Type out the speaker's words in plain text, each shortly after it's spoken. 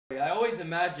I always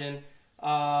imagine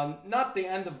not the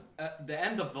end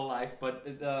of the life, but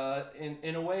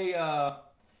in a way,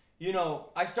 you know,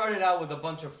 I started out with a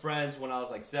bunch of friends when I was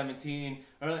like 17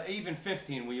 or even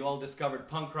 15. We all discovered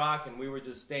punk rock, and we were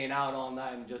just staying out all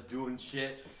night and just doing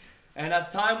shit. And as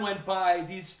time went by,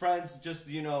 these friends just,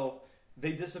 you know,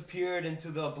 they disappeared into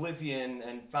the oblivion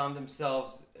and found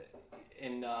themselves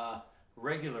in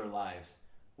regular lives,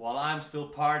 while I'm still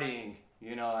partying.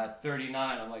 You know, at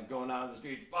 39, I'm like going out on the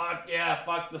street, fuck yeah,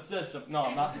 fuck the system. No,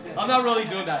 I'm not really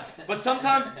doing that. But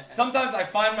sometimes I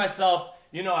find myself,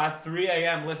 you know, at 3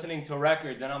 a.m. listening to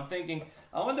records, and I'm thinking,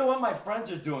 I wonder what my friends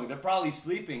are doing. They're probably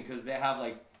sleeping because they have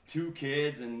like 2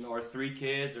 kids or 3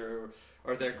 kids or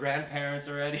their grandparents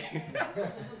already.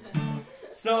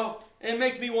 So it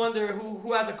makes me wonder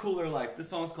who has a cooler life. This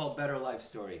song's called Better Life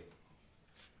Story.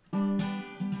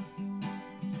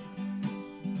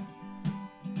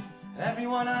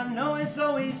 Everyone I know is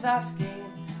always asking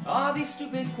all these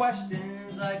stupid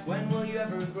questions, like when will you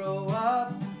ever grow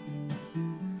up?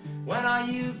 When are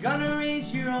you gonna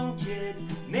raise your own kid?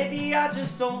 Maybe I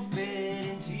just don't fit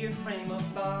into your frame of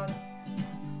thought.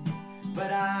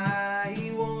 But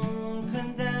I won't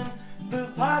condemn the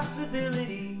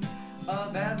possibility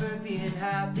of ever being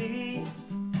happy.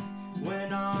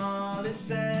 When all is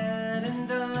said and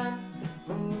done,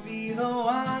 who'll be the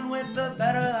one with the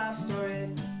better life story?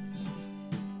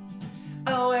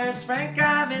 Oh, where's Frank? I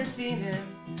haven't seen him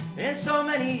in so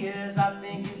many years. I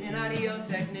think he's an audio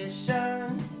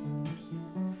technician.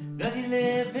 Does he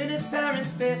live in his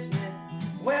parents' basement,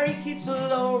 where he keeps a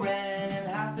low rent and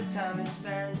half the time is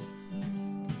spent?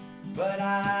 But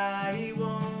I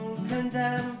won't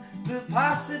condemn the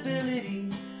possibility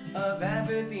of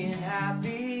ever being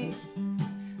happy.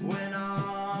 When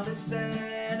all is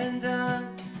said and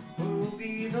done, who'll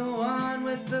be the one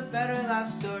with the better life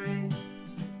story?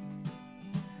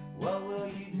 What will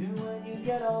you do when you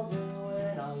get older,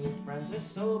 when all your friends are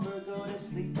sober, go to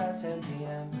sleep at 10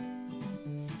 p.m.?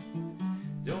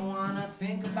 Don't wanna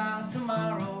think about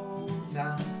tomorrow,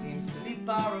 time seems to be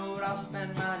borrowed, I'll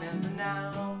spend mine in the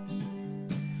now.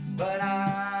 But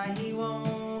I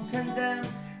won't condemn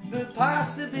the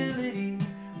possibility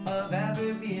of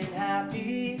ever being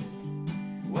happy.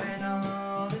 When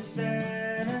all is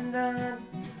said and done,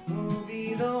 who'll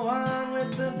be the one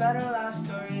with the better life?